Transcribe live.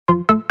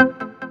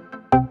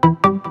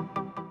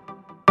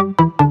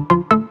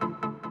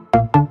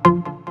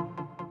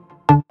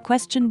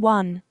Question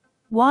 1.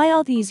 Why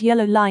are these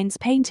yellow lines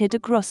painted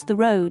across the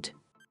road?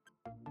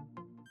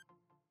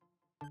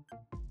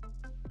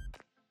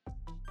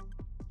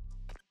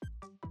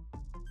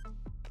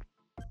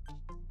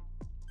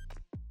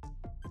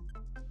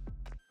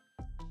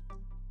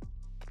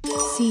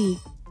 C.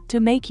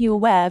 To make you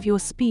aware of your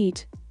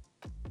speed.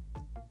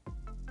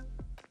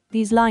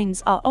 These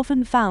lines are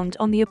often found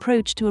on the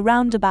approach to a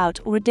roundabout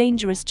or a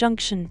dangerous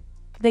junction.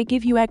 They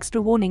give you extra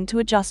warning to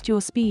adjust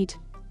your speed.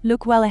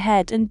 Look well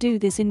ahead and do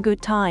this in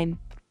good time.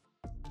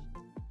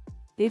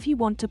 If you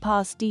want to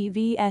pass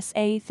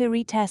dvsa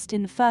theory test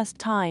in first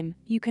time,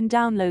 you can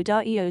download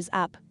our EOS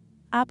app.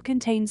 App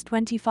contains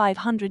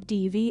 2500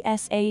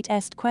 dvsa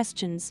test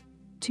questions,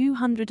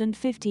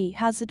 250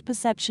 hazard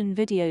perception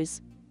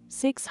videos,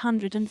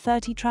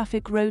 630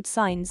 traffic road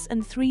signs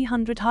and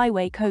 300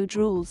 highway code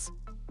rules.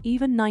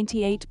 Even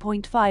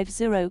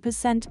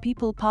 98.50%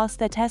 people pass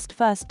their test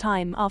first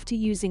time after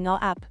using our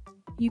app.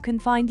 You can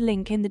find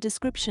link in the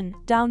description.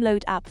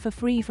 Download app for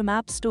free from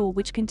App Store,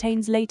 which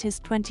contains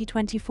latest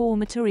 2024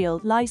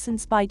 material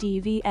licensed by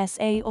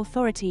dvsa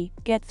authority.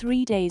 Get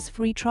 3 days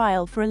free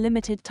trial for a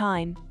limited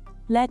time.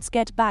 Let's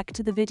get back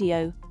to the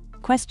video.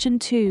 Question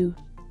 2.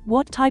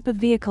 What type of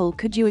vehicle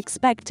could you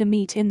expect to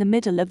meet in the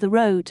middle of the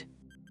road?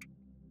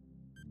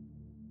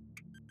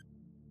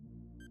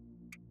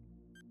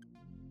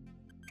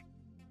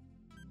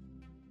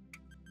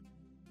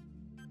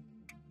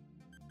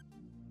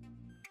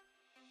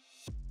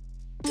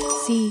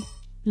 C.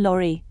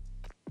 Lorry.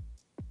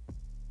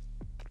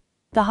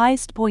 The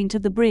highest point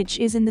of the bridge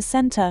is in the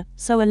center,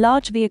 so a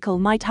large vehicle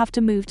might have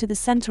to move to the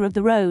center of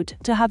the road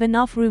to have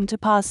enough room to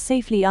pass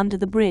safely under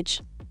the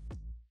bridge.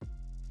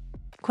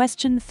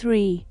 Question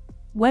 3.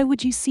 Where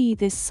would you see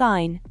this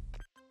sign?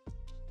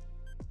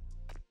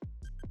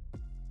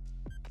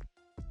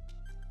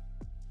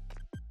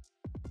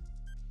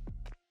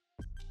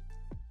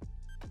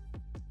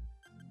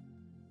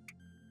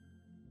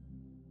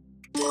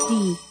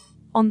 D.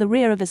 On the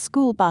rear of a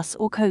school bus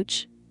or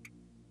coach.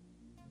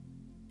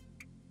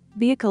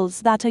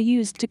 Vehicles that are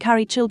used to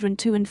carry children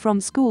to and from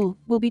school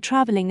will be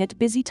traveling at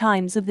busy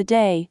times of the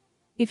day.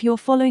 If you're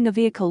following a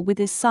vehicle with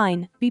this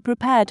sign, be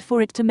prepared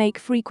for it to make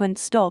frequent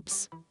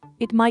stops.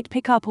 It might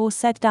pick up or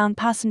set down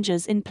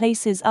passengers in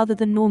places other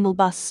than normal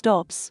bus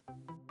stops.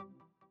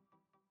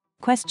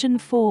 Question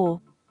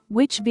 4.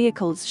 Which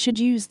vehicles should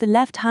use the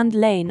left-hand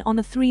lane on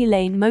a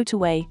 3-lane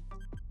motorway?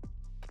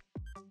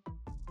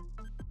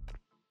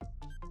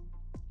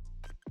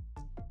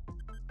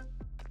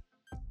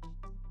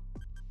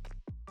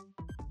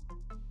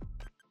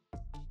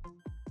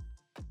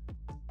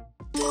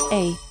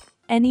 A.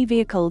 Any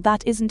vehicle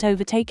that isn't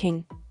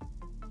overtaking.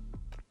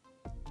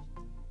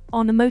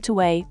 On a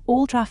motorway,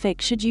 all traffic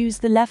should use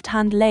the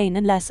left-hand lane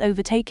unless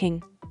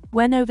overtaking.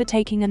 When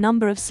overtaking a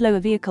number of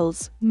slower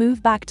vehicles,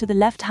 move back to the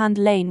left-hand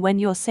lane when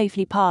you're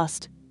safely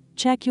passed.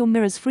 Check your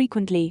mirrors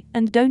frequently,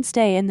 and don't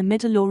stay in the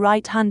middle or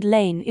right-hand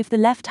lane if the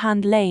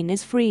left-hand lane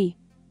is free.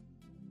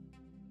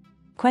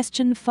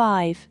 Question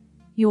 5.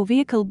 Your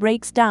vehicle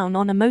breaks down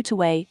on a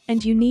motorway,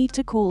 and you need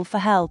to call for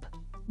help.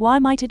 Why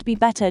might it be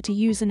better to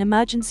use an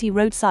emergency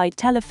roadside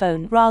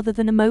telephone rather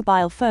than a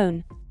mobile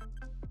phone?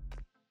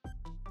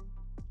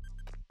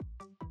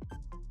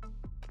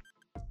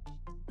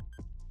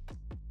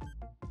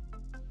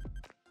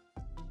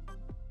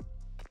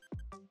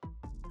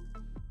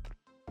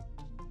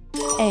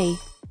 A.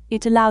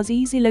 It allows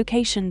easy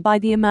location by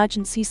the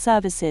emergency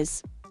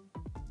services.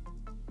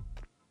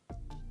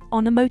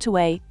 On a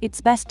motorway,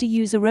 it's best to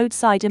use a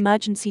roadside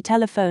emergency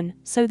telephone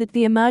so that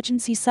the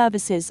emergency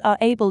services are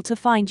able to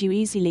find you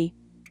easily.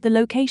 The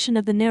location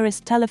of the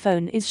nearest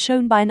telephone is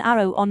shown by an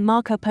arrow on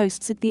marker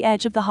posts at the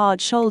edge of the hard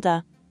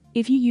shoulder.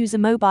 If you use a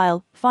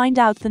mobile, find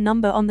out the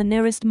number on the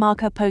nearest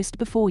marker post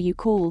before you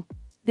call.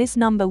 This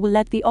number will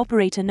let the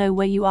operator know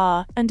where you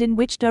are and in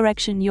which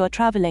direction you are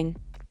traveling.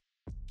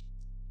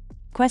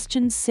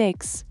 Question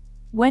 6.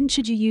 When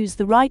should you use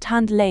the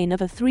right-hand lane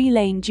of a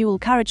 3-lane dual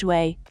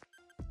carriageway?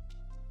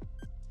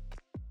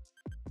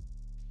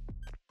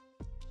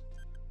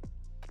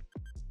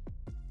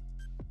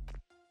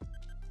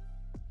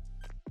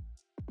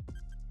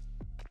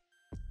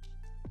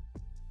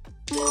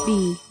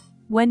 B.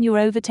 When you're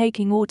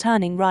overtaking or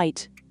turning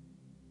right.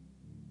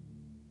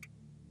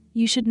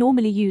 You should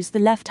normally use the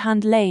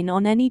left-hand lane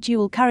on any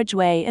dual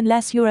carriageway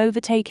unless you're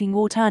overtaking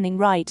or turning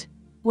right.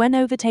 When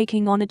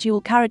overtaking on a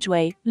dual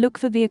carriageway, look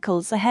for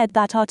vehicles ahead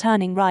that are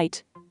turning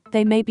right.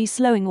 They may be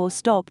slowing or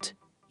stopped.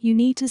 You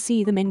need to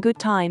see them in good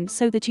time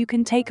so that you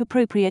can take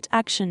appropriate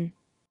action.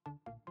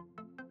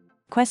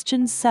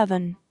 Question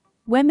 7.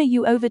 When may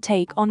you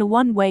overtake on a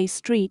one-way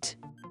street?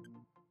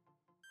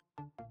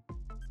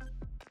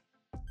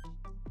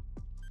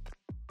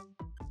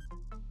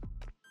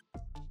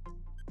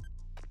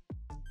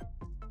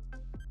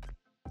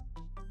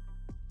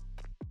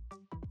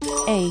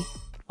 A.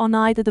 On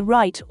either the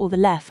right or the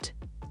left.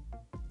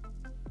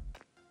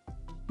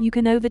 You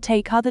can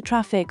overtake other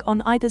traffic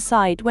on either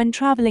side when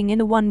traveling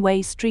in a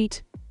one-way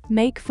street.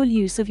 Make full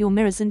use of your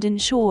mirrors and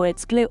ensure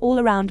it's clear all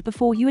around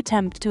before you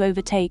attempt to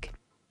overtake.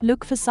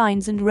 Look for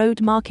signs and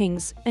road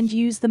markings, and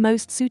use the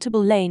most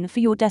suitable lane for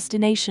your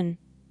destination.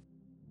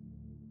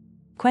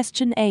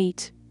 Question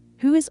 8.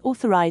 Who is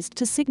authorized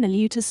to signal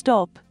you to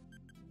stop?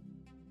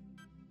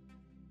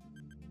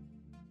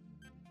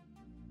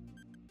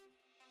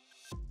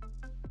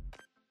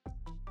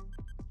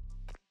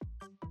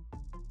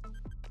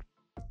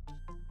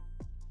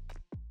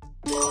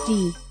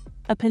 D.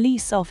 A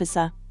police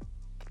officer.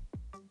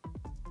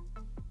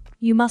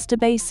 You must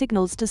obey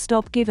signals to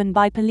stop given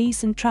by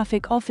police and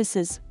traffic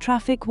officers,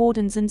 traffic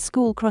wardens and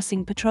school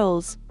crossing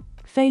patrols.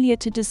 Failure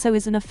to do so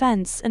is an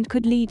offense and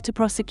could lead to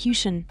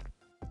prosecution.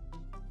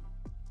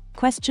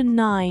 Question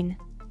 9.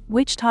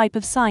 Which type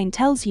of sign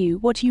tells you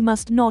what you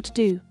must not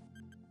do?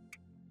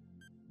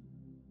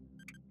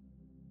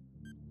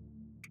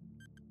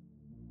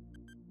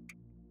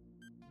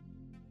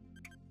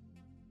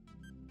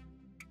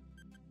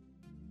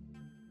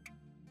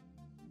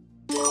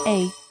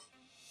 A.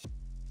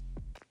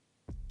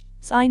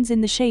 Signs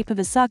in the shape of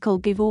a circle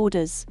give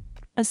orders.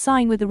 A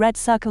sign with a red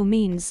circle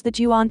means that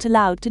you aren't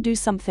allowed to do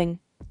something.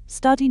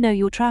 Know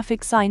your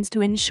traffic signs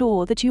to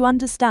ensure that you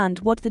understand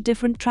what the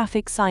different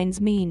traffic signs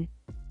mean.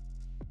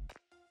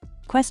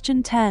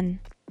 Question 10.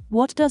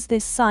 What does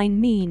this sign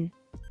mean?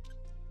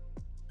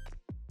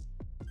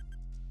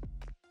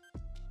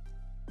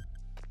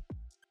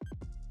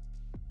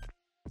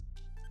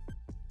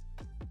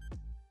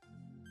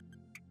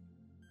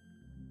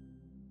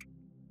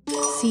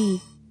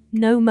 C.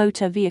 No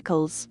motor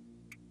vehicles.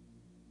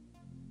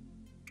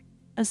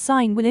 A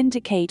sign will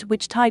indicate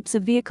which types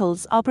of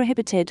vehicles are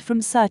prohibited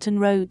from certain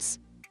roads.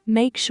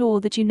 Make sure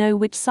that you know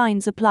which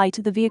signs apply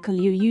to the vehicle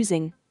you're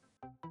using.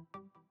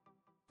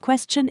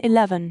 Question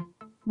 11.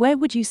 Where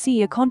would you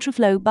see a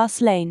contraflow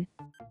bus lane?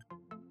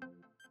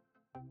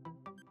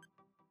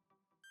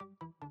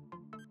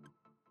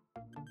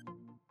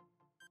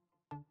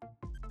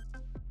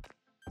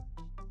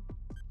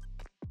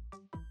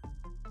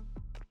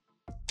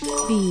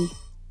 B.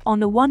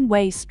 On a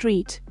one-way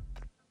street.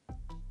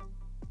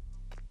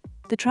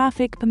 The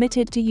traffic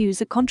permitted to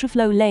use a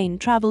contraflow lane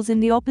travels in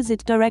the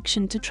opposite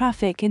direction to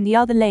traffic in the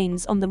other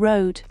lanes on the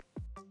road.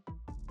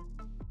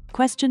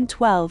 Question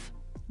 12.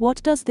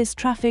 What does this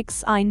traffic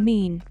sign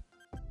mean?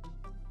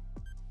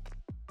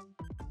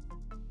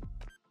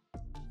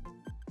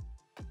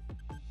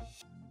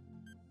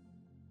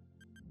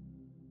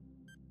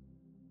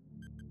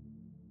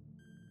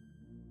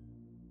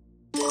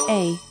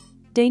 A.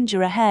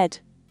 Danger ahead.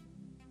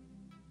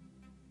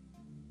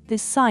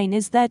 This sign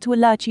is there to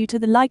alert you to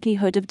the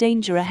likelihood of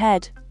danger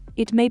ahead.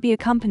 It may be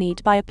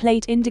accompanied by a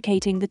plate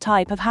indicating the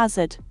type of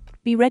hazard.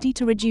 Be ready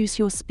to reduce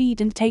your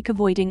speed and take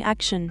avoiding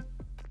action.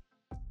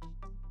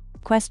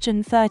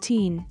 Question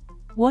 13.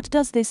 What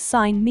does this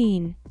sign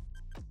mean?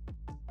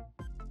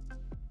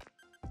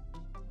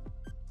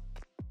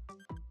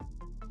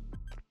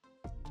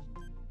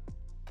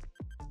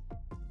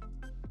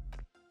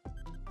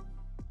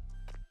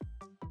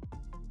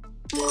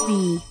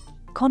 B.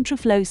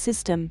 Contraflow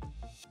system.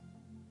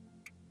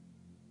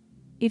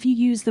 If you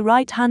use the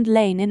right-hand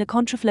lane in a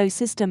contraflow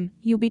system,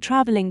 you'll be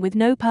traveling with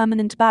no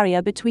permanent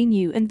barrier between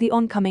you and the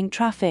oncoming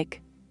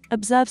traffic.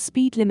 Observe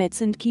speed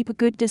limits and keep a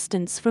good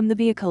distance from the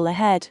vehicle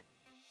ahead.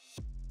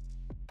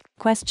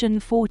 Question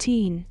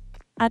 14.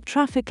 At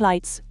traffic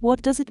lights,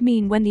 what does it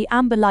mean when the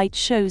amber light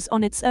shows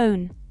on its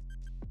own?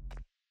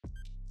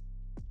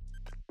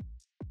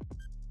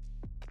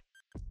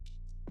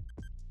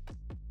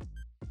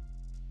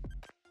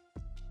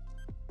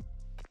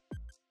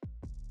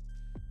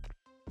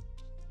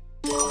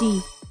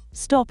 D.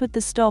 Stop at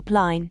the stop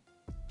line.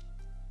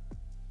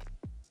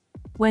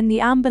 When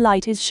the amber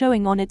light is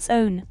showing on its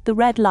own, the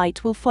red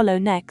light will follow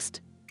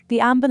next.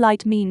 The amber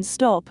light means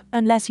stop,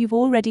 unless you've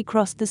already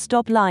crossed the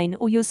stop line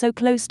or you're so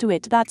close to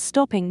it that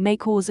stopping may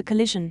cause a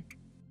collision.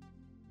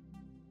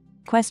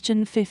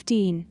 Question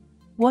 15.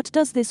 What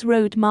does this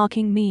road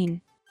marking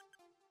mean?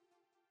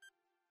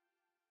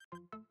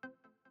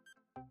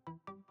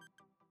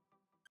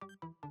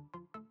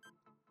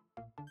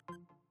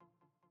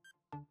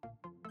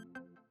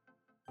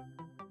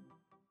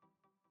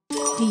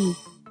 D.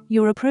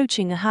 You're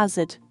approaching a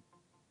hazard.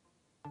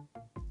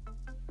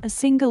 A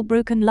single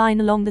broken line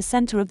along the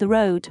center of the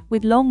road,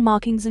 with long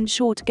markings and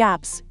short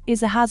gaps,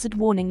 is a hazard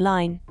warning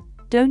line.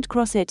 Don't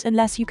cross it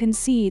unless you can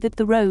see that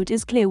the road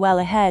is clear well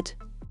ahead.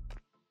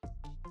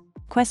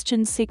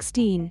 Question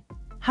 16.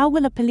 How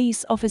will a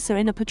police officer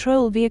in a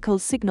patrol vehicle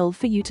signal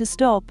for you to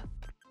stop?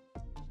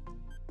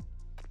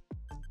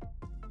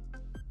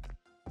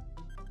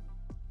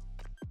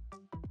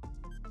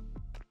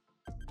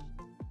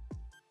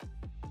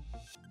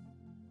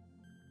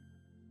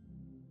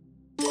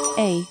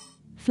 A.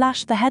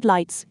 Flash the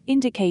headlights,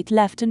 indicate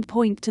left and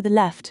point to the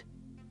left.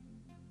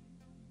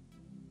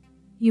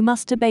 You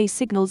must obey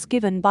signals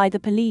given by the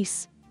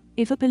police.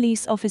 If a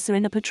police officer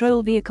in a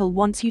patrol vehicle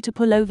wants you to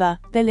pull over,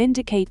 they'll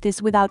indicate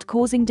this without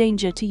causing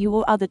danger to you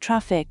or other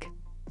traffic.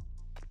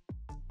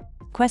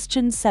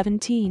 Question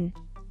 17.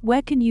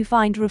 Where can you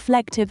find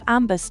reflective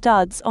amber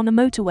studs on a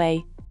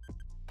motorway?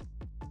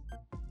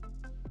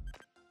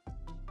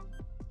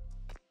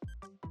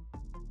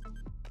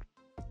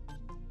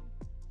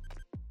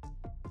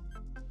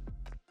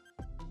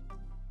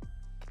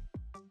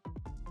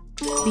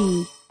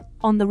 B.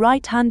 On the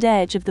right-hand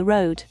edge of the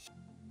road.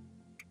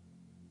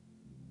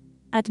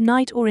 At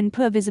night or in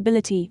poor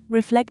visibility,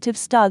 reflective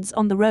studs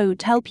on the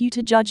road help you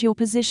to judge your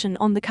position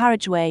on the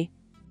carriageway.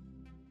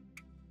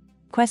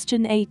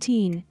 Question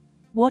 18.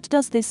 What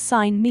does this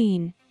sign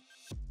mean?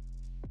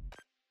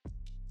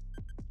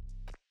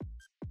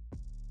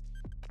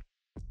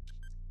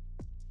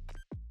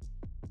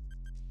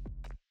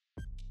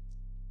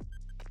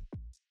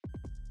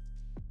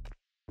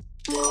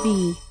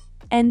 B.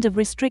 End of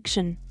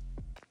restriction.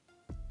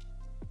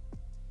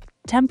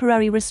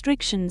 Temporary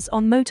restrictions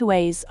on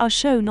motorways are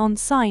shown on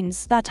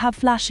signs that have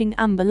flashing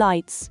amber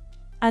lights.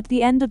 At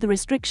the end of the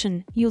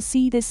restriction, you'll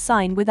see this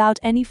sign without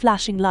any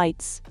flashing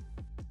lights.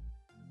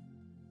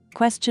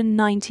 Question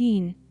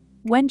 19.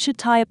 When should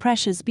tire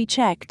pressures be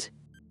checked?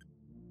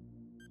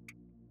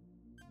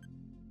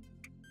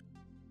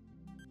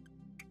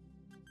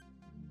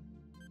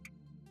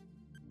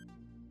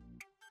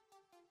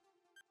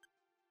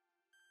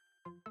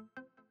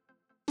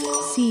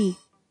 C.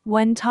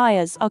 When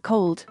tires are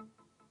cold.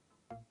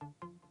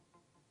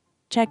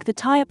 Check the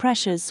tire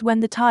pressures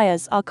when the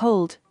tires are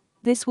cold.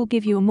 This will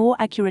give you a more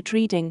accurate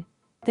reading.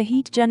 The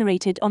heat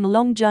generated on a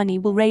long journey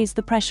will raise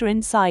the pressure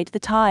inside the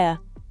tire.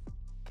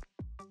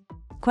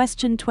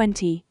 Question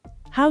 20.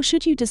 How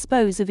should you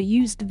dispose of a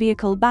used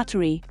vehicle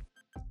battery?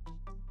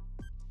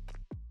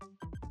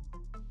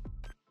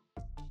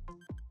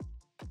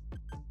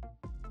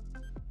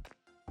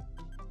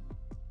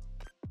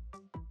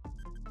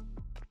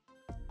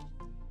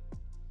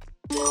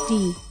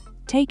 D.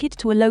 Take it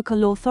to a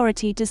local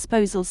authority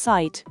disposal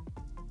site.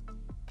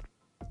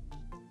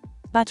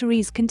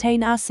 Batteries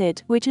contain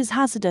acid, which is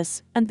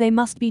hazardous, and they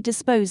must be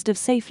disposed of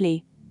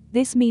safely.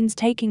 This means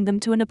taking them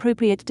to an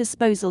appropriate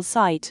disposal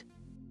site.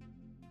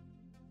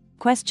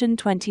 Question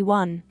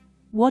 21.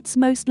 What's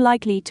most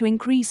likely to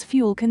increase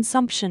fuel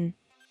consumption?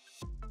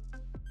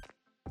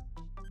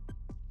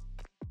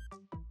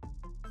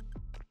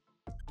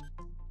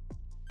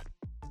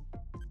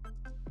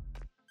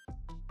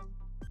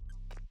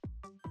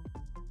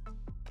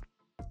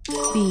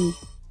 B.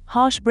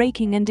 Harsh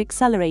braking and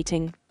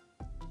accelerating.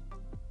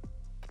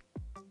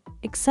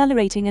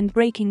 Accelerating and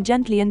braking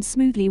gently and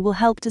smoothly will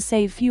help to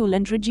save fuel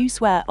and reduce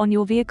wear on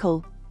your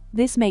vehicle.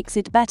 This makes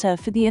it better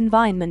for the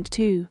environment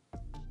too.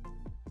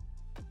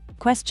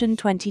 Question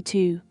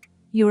 22.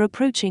 You're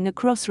approaching a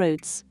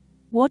crossroads.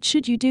 What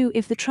should you do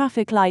if the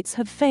traffic lights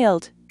have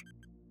failed?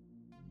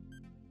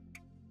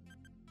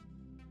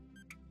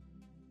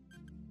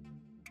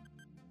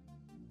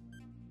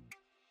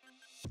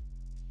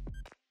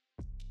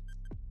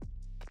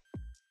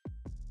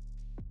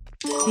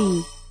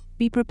 B.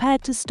 Be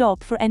prepared to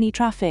stop for any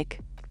traffic.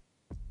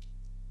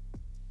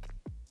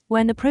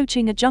 When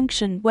approaching a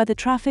junction where the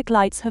traffic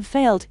lights have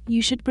failed,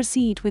 you should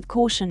proceed with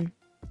caution.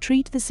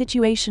 Treat the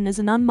situation as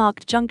an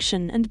unmarked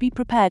junction and be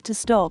prepared to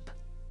stop.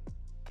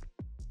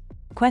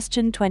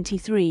 Question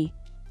 23.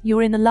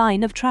 You're in a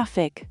line of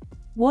traffic.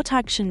 What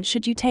action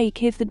should you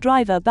take if the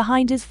driver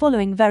behind is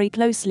following very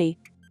closely?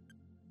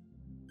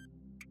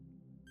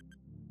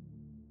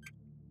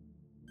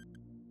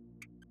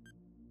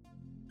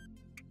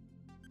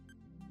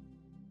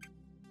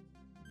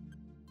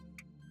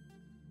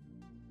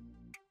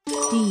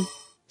 D.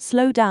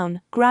 Slow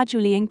down,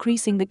 gradually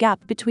increasing the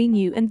gap between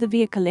you and the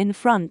vehicle in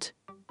front.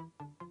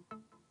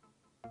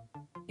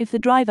 If the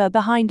driver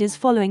behind is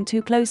following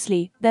too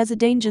closely, there's a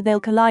danger they'll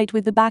collide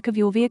with the back of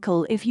your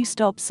vehicle if you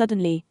stop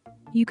suddenly.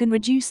 You can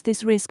reduce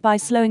this risk by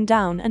slowing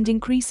down and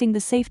increasing the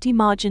safety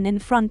margin in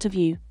front of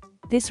you.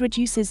 This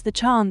reduces the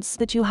chance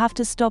that you'll have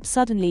to stop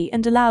suddenly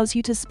and allows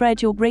you to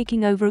spread your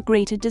braking over a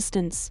greater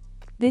distance.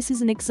 This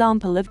is an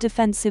example of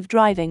defensive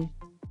driving.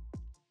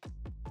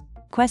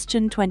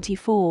 Question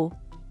 24.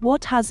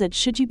 What hazard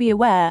should you be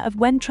aware of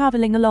when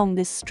traveling along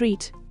this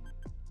street?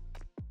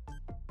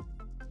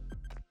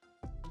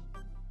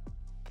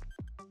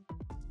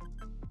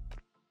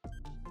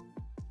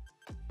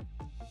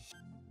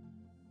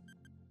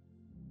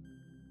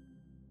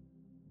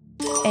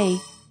 A.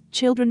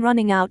 Children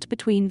running out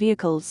between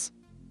vehicles.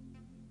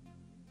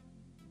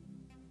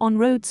 On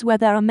roads where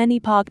there are many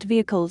parked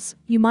vehicles,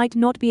 you might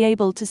not be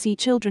able to see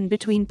children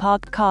between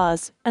parked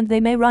cars, and they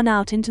may run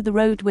out into the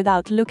road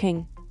without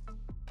looking.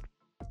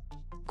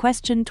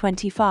 Question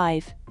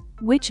 25.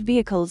 Which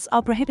vehicles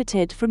are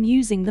prohibited from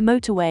using the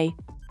motorway?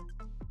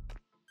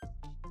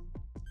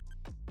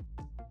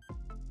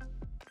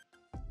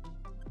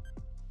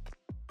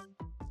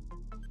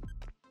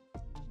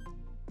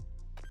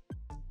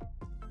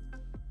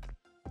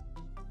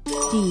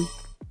 D.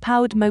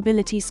 Powered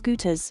mobility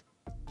scooters.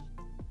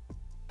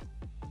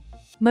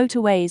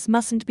 Motorways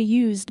mustn't be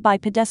used by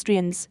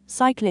pedestrians,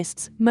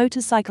 cyclists,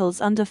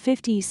 motorcycles under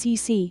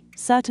 50cc,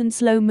 certain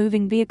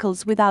slow-moving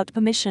vehicles without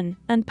permission,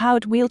 and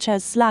powered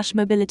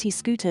wheelchairs/mobility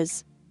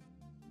scooters.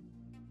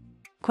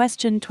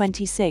 Question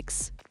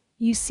 26.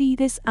 You see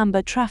this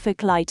amber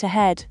traffic light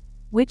ahead.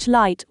 Which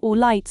light or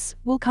lights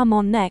will come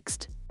on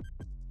next?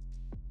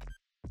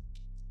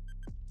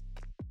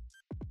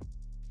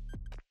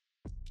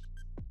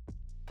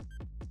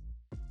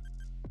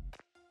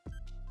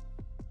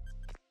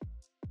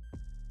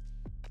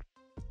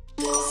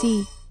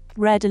 C.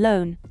 Red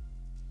alone.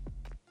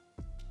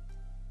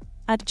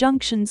 At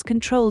junctions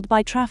controlled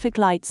by traffic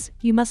lights,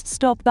 you must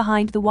stop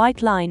behind the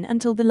white line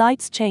until the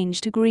lights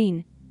change to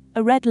green.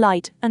 A red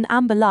light, an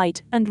amber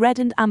light, and red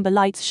and amber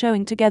lights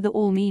showing together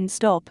all mean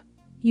stop.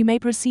 You may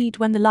proceed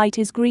when the light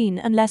is green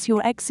unless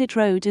your exit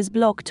road is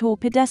blocked or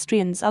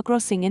pedestrians are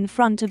crossing in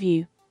front of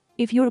you.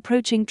 If you're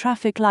approaching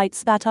traffic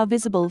lights that are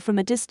visible from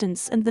a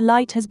distance and the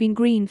light has been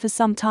green for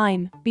some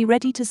time, be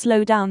ready to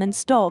slow down and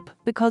stop,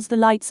 because the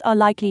lights are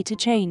likely to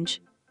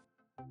change.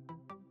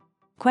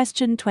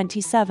 Question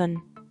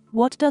 27.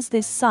 What does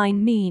this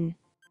sign mean?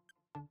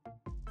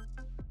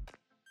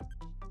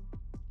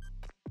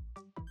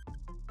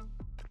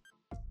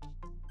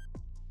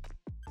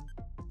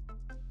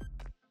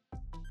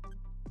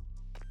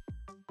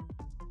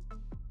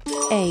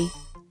 A.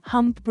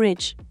 Hump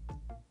bridge.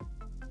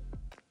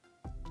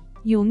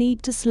 You'll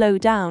need to slow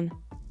down.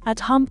 At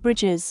hump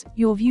bridges,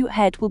 your view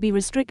ahead will be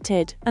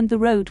restricted, and the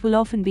road will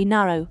often be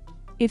narrow.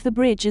 If the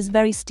bridge is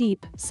very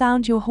steep,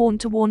 sound your horn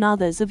to warn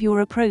others of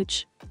your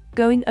approach.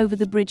 Going over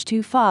the bridge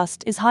too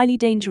fast is highly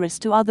dangerous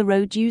to other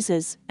road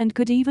users, and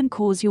could even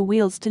cause your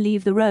wheels to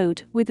leave the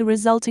road, with the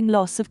resulting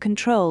loss of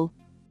control.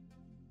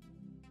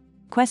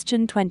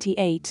 Question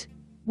 28.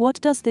 What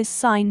does this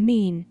sign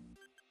mean?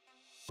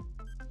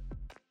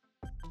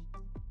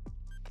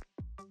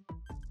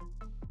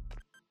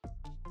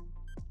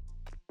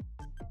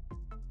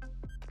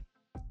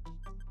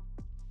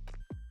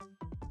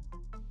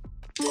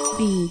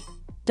 B.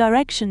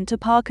 Direction to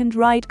park and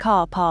ride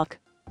car park.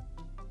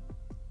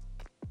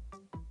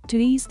 To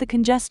ease the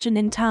congestion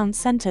in town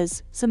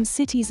centers, some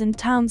cities and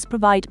towns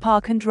provide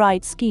park and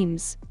ride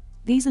schemes.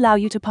 These allow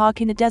you to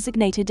park in a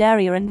designated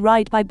area and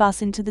ride by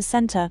bus into the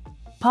center.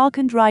 Park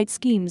and ride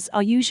schemes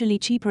are usually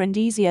cheaper and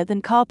easier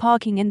than car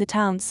parking in the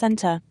town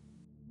center.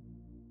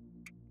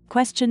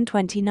 Question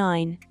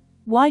 29.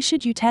 Why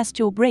should you test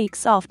your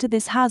brakes after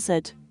this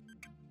hazard?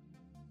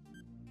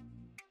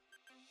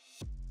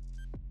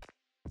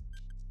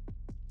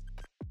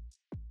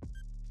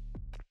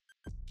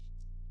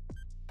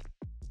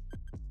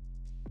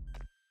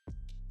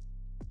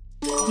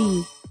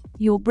 D.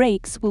 Your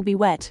brakes will be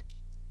wet.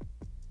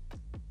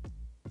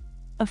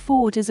 A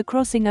ford is a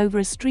crossing over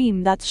a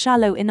stream that's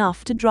shallow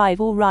enough to drive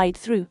or ride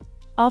through.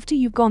 After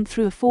you've gone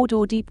through a ford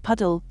or deep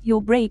puddle,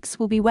 your brakes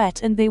will be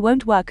wet and they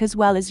won't work as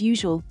well as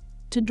usual.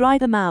 To dry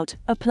them out,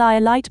 apply a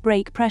light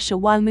brake pressure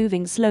while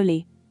moving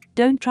slowly.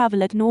 Don't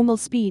travel at normal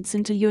speeds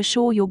until you're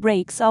sure your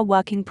brakes are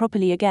working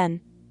properly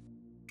again.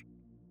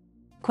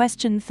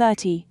 Question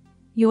 30.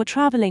 You're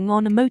traveling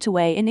on a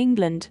motorway in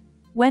England.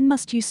 When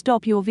must you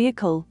stop your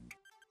vehicle?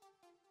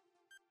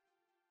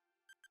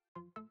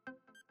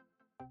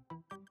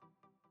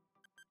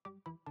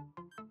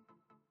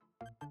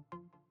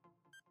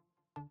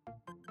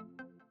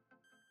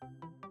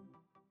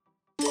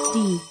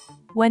 D.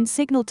 When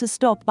signaled to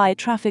stop by a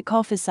traffic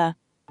officer.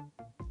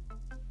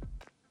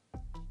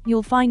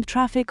 You'll find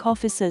traffic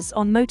officers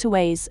on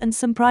motorways and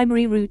some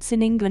primary routes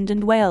in England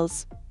and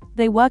Wales.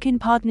 They work in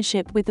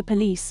partnership with the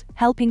police,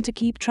 helping to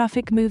keep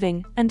traffic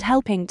moving and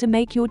helping to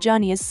make your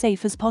journey as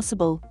safe as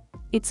possible.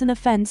 It's an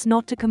offense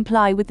not to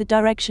comply with the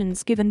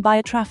directions given by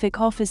a traffic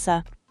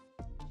officer.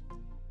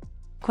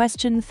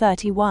 Question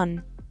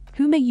 31.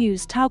 Who may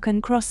use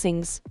token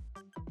crossings?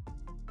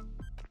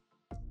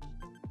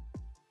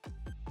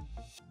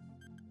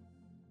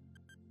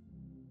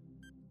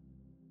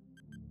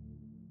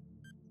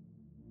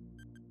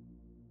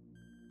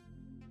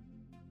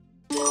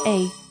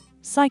 A.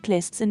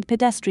 Cyclists and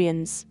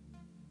pedestrians.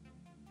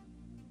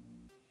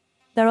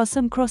 There are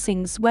some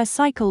crossings where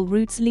cycle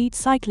routes lead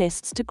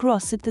cyclists to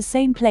cross at the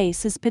same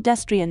place as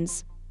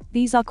pedestrians.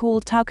 These are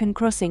called token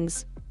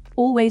crossings.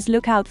 Always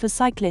look out for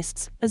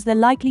cyclists, as they're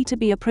likely to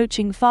be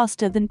approaching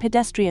faster than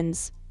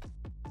pedestrians.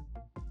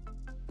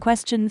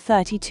 Question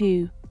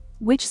 32.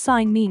 Which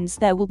sign means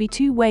there will be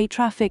two-way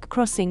traffic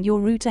crossing your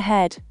route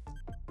ahead?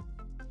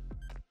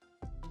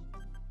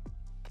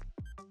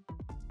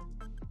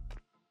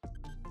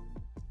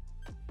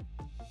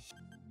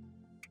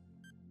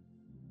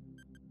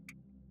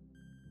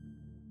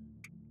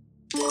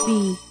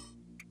 B.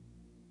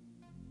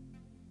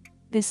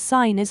 This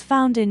sign is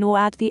found in or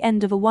at the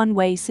end of a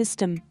one-way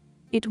system.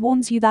 It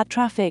warns you that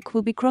traffic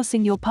will be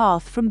crossing your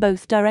path from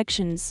both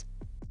directions.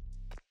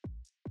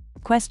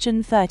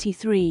 Question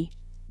 33.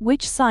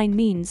 Which sign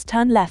means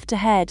turn left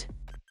ahead?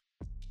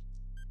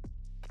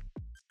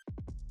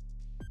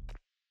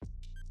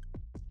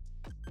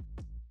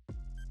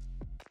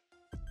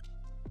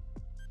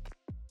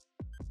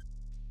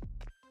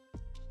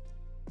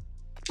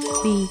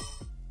 B.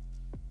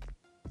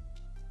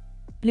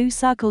 Blue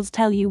circles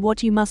tell you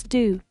what you must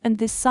do, and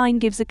this sign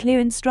gives a clear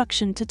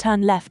instruction to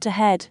turn left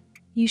ahead.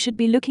 You should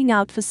be looking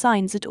out for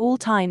signs at all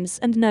times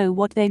and know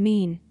what they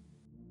mean.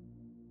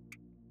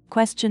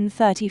 Question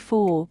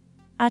 34.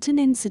 At an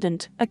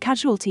incident, a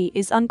casualty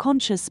is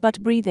unconscious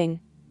but breathing.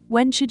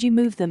 When should you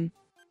move them?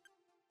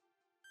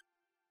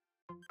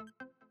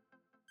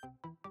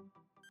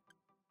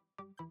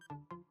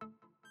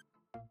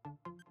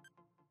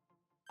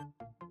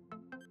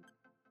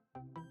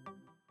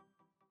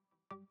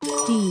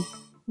 D.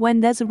 When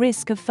there's a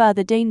risk of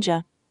further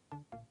danger.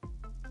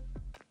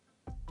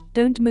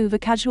 Don't move a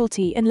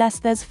casualty unless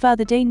there's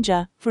further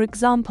danger, for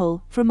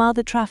example, from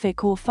other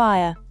traffic or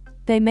fire.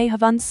 They may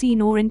have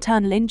unseen or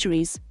internal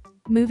injuries.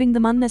 Moving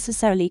them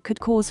unnecessarily could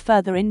cause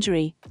further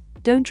injury.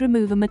 Don't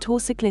remove a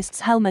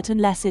motorcyclist's helmet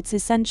unless it's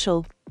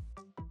essential.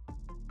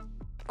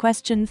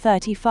 Question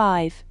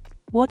 35.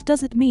 What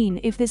does it mean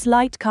if this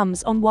light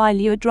comes on while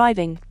you're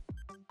driving?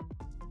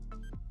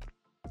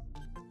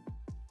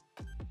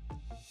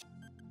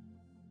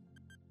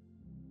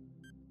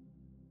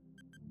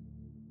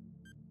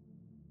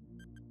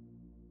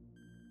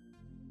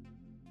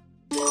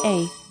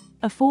 A.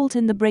 A fault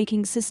in the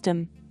braking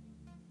system.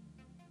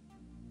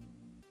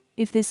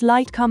 If this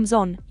light comes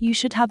on, you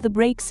should have the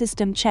brake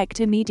system checked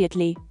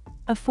immediately.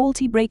 A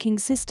faulty braking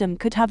system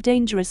could have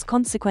dangerous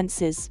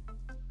consequences.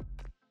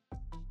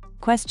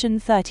 Question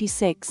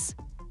 36.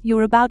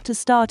 You're about to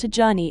start a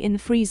journey in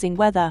freezing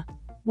weather.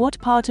 What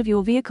part of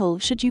your vehicle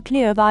should you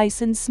clear of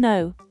ice and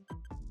snow?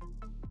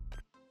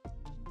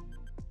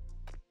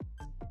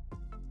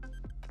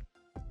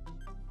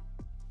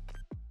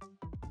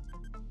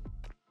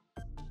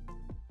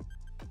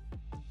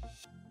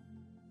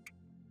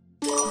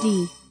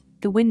 D.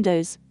 The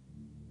windows.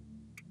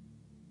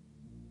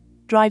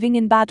 Driving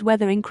in bad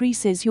weather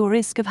increases your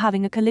risk of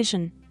having a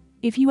collision.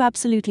 If you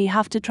absolutely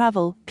have to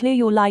travel, clear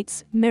your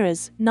lights,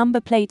 mirrors,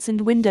 number plates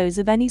and windows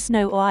of any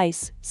snow or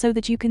ice, so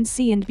that you can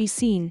see and be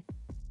seen.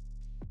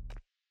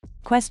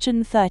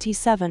 Question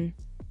 37.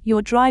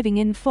 You're driving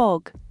in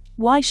fog.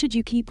 Why should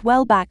you keep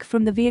well back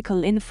from the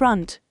vehicle in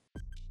front?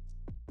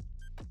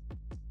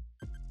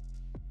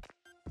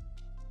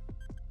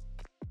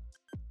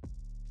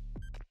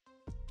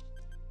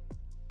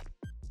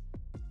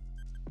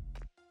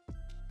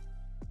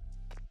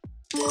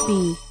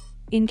 B.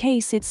 In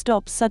case it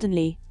stops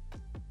suddenly.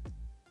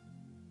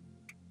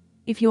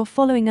 If you're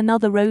following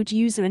another road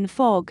user in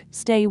fog,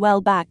 stay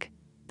well back.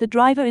 The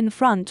driver in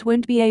front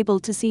won't be able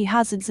to see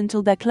hazards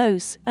until they're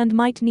close, and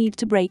might need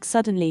to brake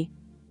suddenly.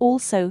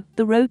 Also,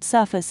 the road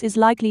surface is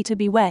likely to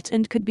be wet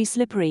and could be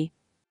slippery.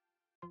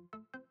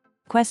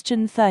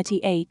 Question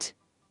 38.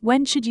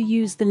 When should you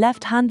use the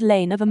left-hand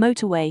lane of a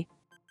motorway?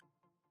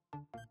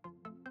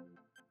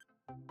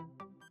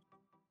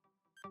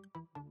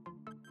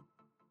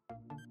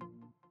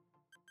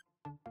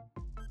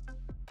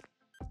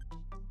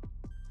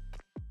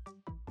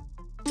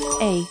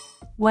 A.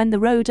 When the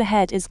road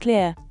ahead is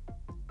clear.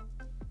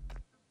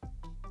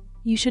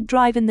 You should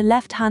drive in the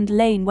left-hand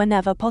lane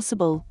whenever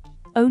possible.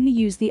 Only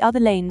use the other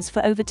lanes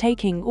for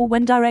overtaking or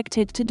when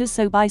directed to do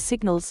so by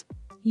signals.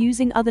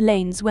 Using other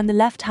lanes when the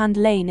left-hand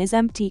lane is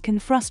empty can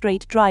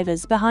frustrate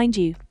drivers behind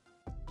you.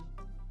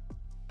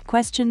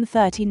 Question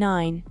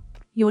 39.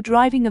 You're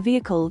driving a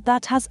vehicle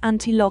that has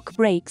anti-lock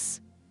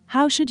brakes.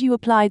 How should you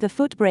apply the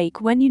foot brake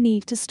when you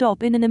need to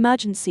stop in an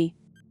emergency?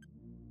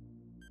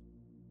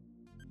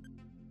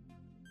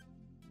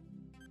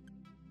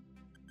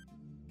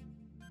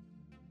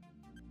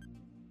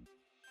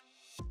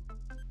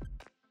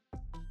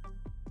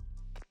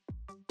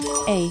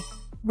 A.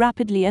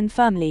 Rapidly and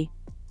firmly.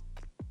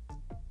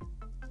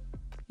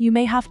 You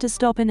may have to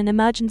stop in an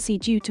emergency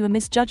due to a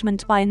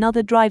misjudgment by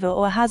another driver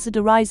or a hazard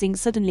arising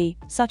suddenly,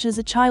 such as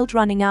a child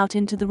running out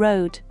into the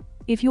road.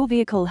 If your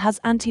vehicle has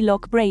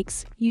anti-lock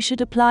brakes, you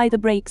should apply the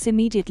brakes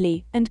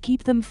immediately and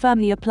keep them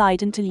firmly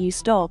applied until you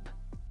stop.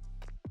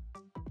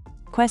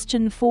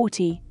 Question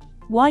 40.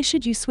 Why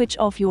should you switch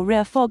off your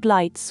rear fog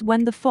lights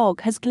when the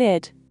fog has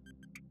cleared?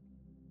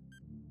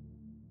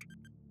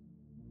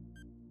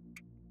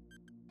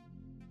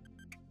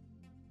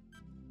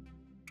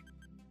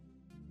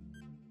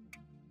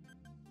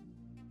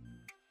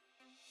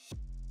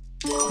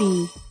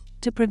 B.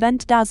 To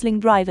prevent dazzling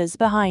drivers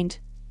behind.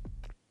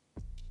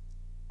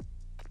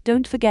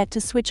 Don't forget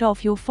to switch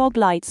off your fog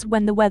lights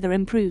when the weather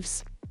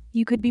improves.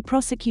 You could be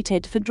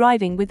prosecuted for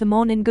driving with them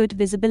on in good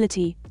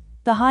visibility.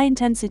 The high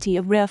intensity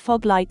of rear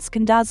fog lights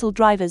can dazzle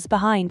drivers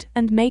behind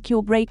and make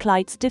your brake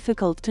lights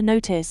difficult to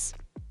notice.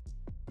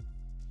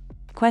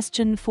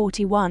 Question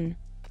 41.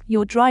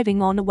 You're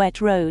driving on a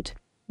wet road.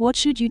 What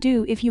should you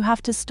do if you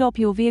have to stop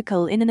your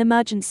vehicle in an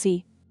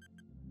emergency?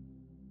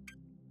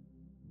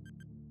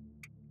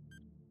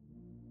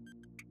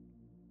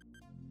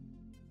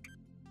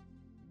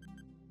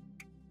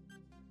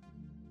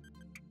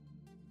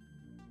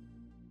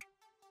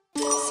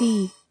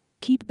 C.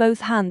 Keep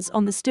both hands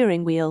on the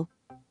steering wheel.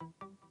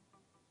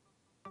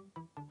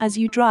 As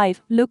you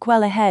drive, look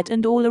well ahead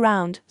and all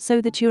around, so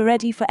that you're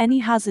ready for any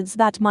hazards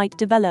that might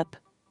develop.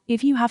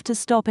 If you have to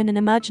stop in an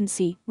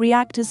emergency,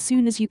 react as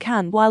soon as you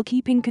can while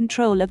keeping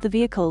control of the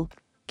vehicle.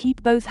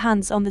 Keep both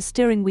hands on the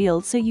steering wheel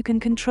so you can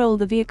control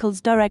the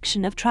vehicle's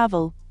direction of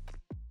travel.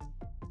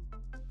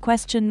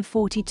 Question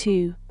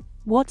 42.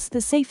 What's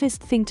the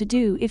safest thing to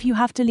do if you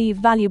have to leave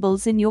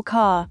valuables in your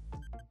car?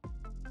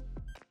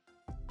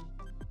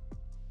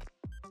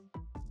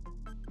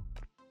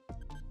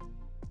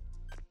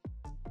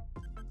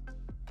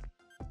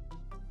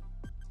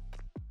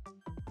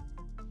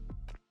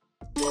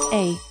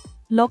 A.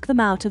 Lock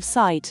them out of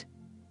sight.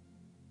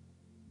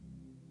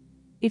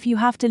 If you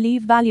have to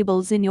leave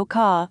valuables in your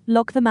car,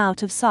 lock them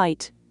out of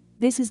sight.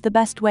 This is the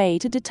best way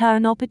to deter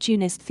an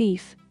opportunist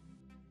thief.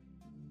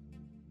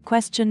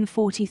 Question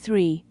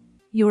 43.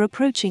 You're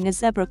approaching a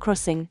zebra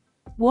crossing.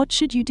 What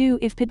should you do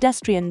if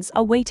pedestrians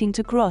are waiting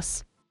to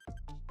cross?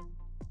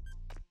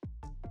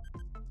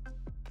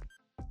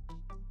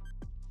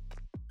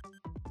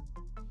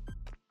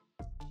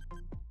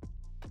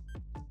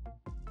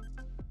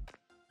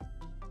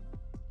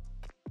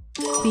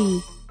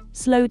 B.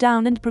 Slow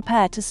down and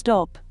prepare to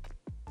stop.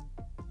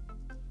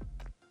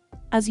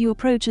 As you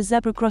approach a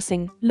zebra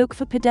crossing, look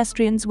for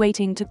pedestrians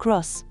waiting to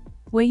cross.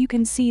 Where you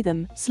can see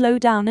them, slow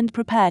down and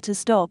prepare to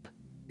stop.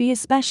 Be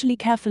especially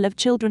careful of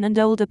children and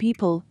older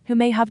people, who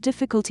may have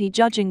difficulty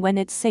judging when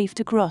it's safe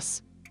to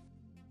cross.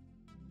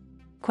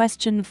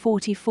 Question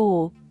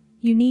 44.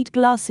 You need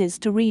glasses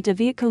to read a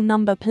vehicle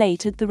number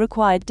plate at the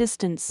required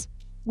distance.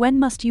 When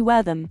must you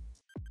wear them?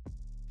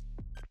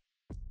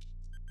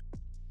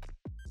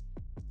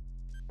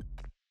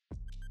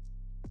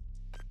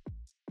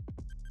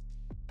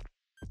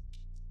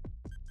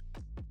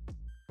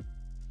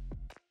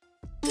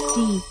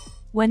 D.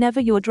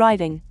 Whenever you're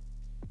driving.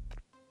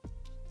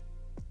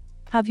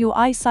 Have your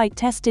eyesight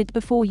tested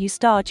before you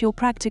start your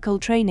practical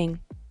training.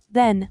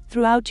 Then,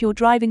 throughout your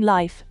driving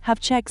life, have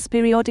checks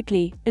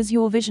periodically, as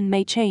your vision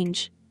may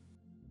change.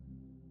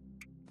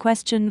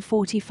 Question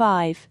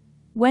 45.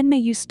 When may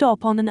you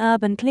stop on an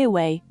urban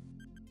clearway?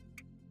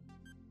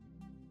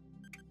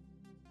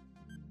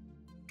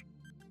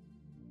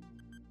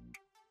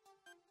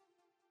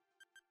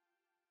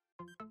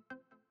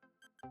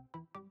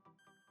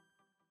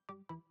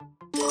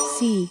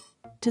 C.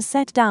 To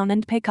set down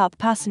and pick up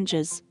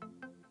passengers.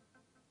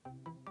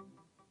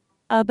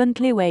 Urban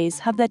clearways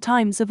have their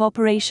times of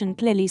operation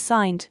clearly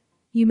signed.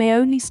 You may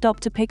only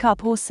stop to pick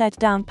up or set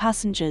down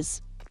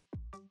passengers.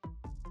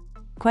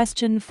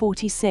 Question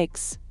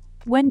 46.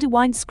 When do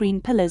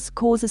windscreen pillars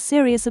cause a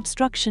serious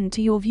obstruction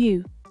to your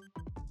view?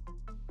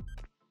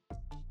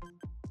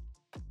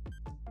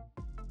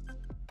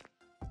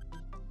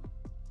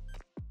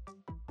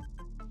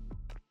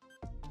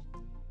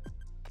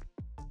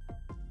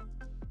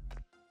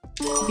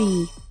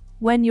 B.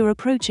 When you're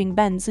approaching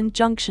bends and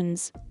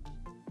junctions.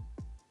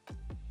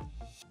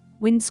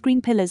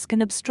 Windscreen pillars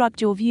can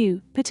obstruct your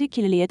view,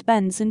 particularly at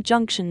bends and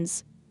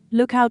junctions.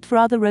 Look out for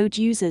other road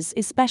users,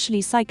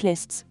 especially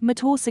cyclists,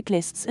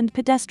 motorcyclists and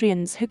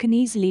pedestrians who can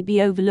easily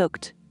be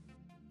overlooked.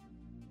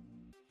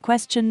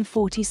 Question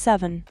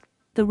 47.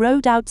 The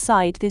road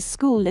outside this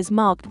school is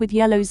marked with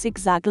yellow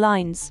zigzag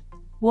lines.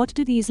 What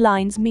do these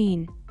lines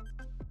mean?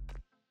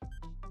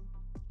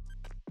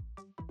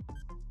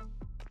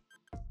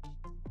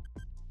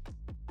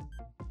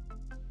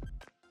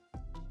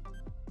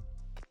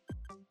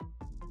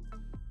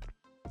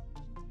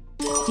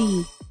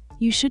 D.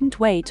 You shouldn't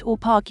wait or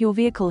park your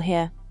vehicle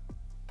here.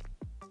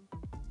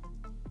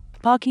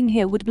 Parking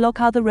here would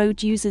block other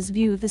road users'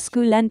 view of the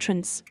school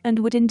entrance and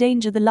would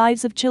endanger the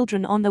lives of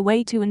children on their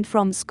way to and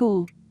from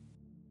school.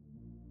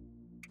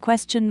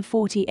 Question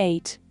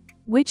 48.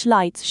 Which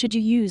lights should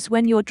you use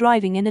when you're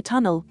driving in a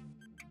tunnel?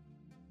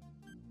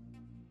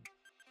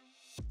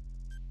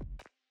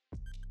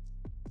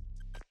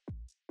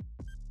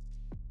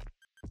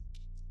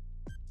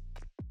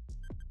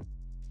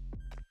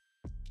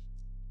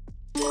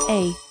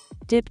 A.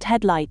 Dipped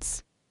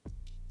headlights.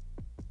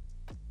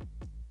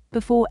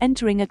 Before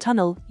entering a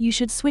tunnel, you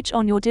should switch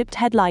on your dipped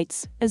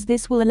headlights, as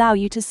this will allow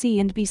you to see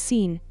and be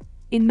seen.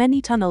 In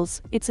many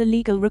tunnels, it's a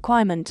legal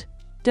requirement.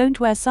 Don't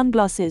wear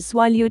sunglasses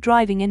while you're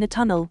driving in a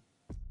tunnel.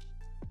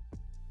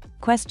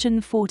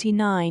 Question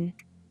 49.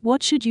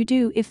 What should you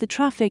do if the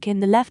traffic in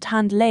the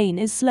left-hand lane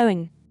is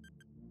slowing?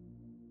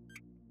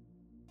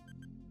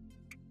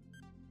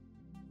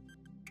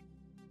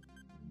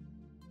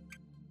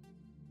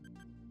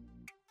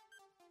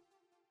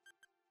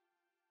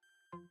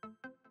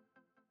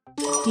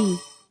 D.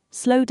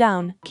 Slow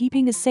down,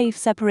 keeping a safe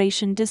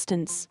separation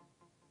distance.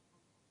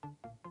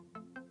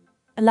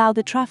 Allow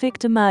the traffic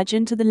to merge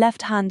into the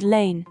left-hand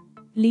lane.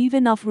 Leave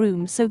enough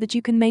room so that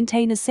you can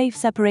maintain a safe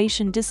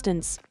separation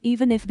distance,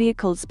 even if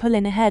vehicles pull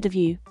in ahead of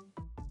you.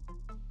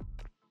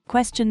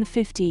 Question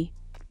 50.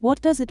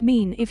 What does it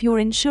mean if your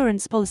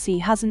insurance policy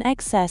has an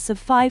excess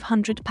of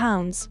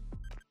 £500?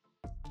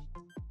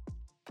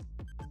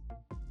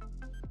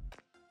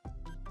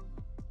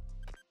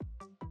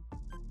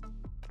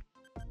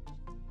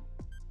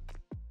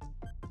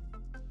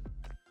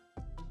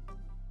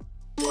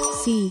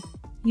 C.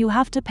 You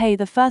have to pay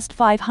the first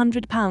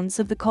 £500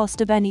 of the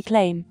cost of any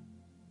claim.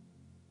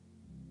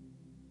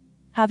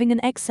 Having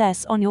an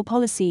excess on your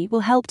policy will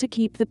help to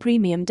keep the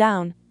premium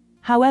down.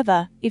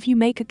 However, if you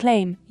make a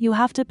claim, you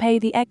have to pay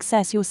the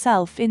excess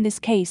yourself, in this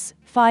case,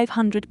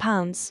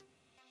 £500.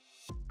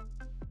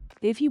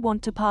 If you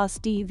want to pass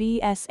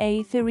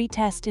dvsa theory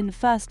test in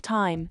first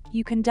time,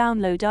 you can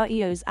download our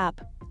EOS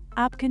app.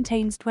 App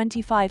contains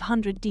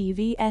 2500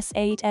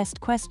 dvsa test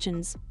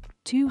questions,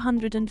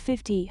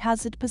 250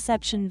 hazard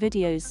perception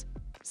videos,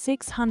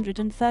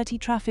 630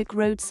 traffic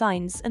road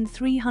signs and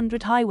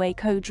 300 highway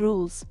code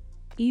rules.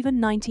 Even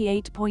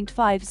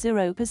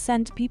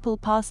 98.50% people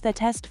pass their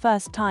test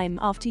first time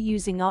after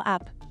using our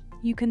app.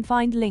 You can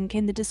find link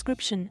in the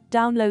description.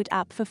 Download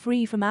app for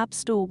free from App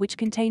Store, which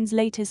contains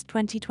latest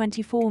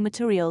 2024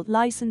 material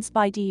licensed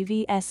by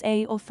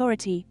DVSA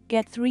authority.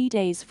 Get 3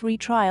 days free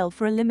trial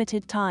for a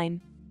limited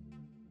time.